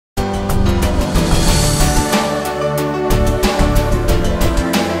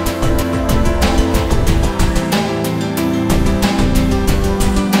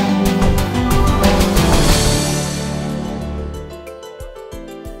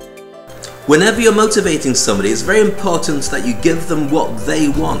Whenever you're motivating somebody, it's very important that you give them what they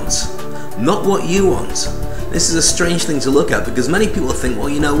want, not what you want. This is a strange thing to look at because many people think, well,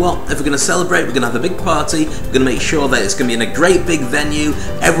 you know what, if we're going to celebrate, we're going to have a big party, we're going to make sure that it's going to be in a great big venue,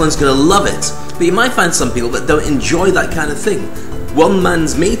 everyone's going to love it. But you might find some people that don't enjoy that kind of thing. One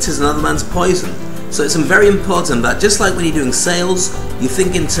man's meat is another man's poison. So it's very important that just like when you're doing sales, you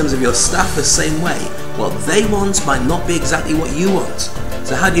think in terms of your staff the same way. What they want might not be exactly what you want.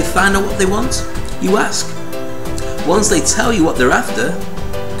 So how do you find out what they want? You ask. Once they tell you what they're after,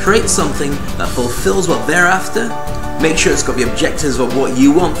 create something that fulfills what they're after, make sure it's got the objectives of what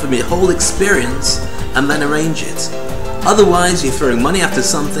you want from your whole experience, and then arrange it. Otherwise, you're throwing money after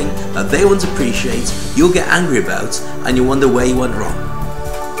something that they won't appreciate, you'll get angry about, and you'll wonder where you went wrong.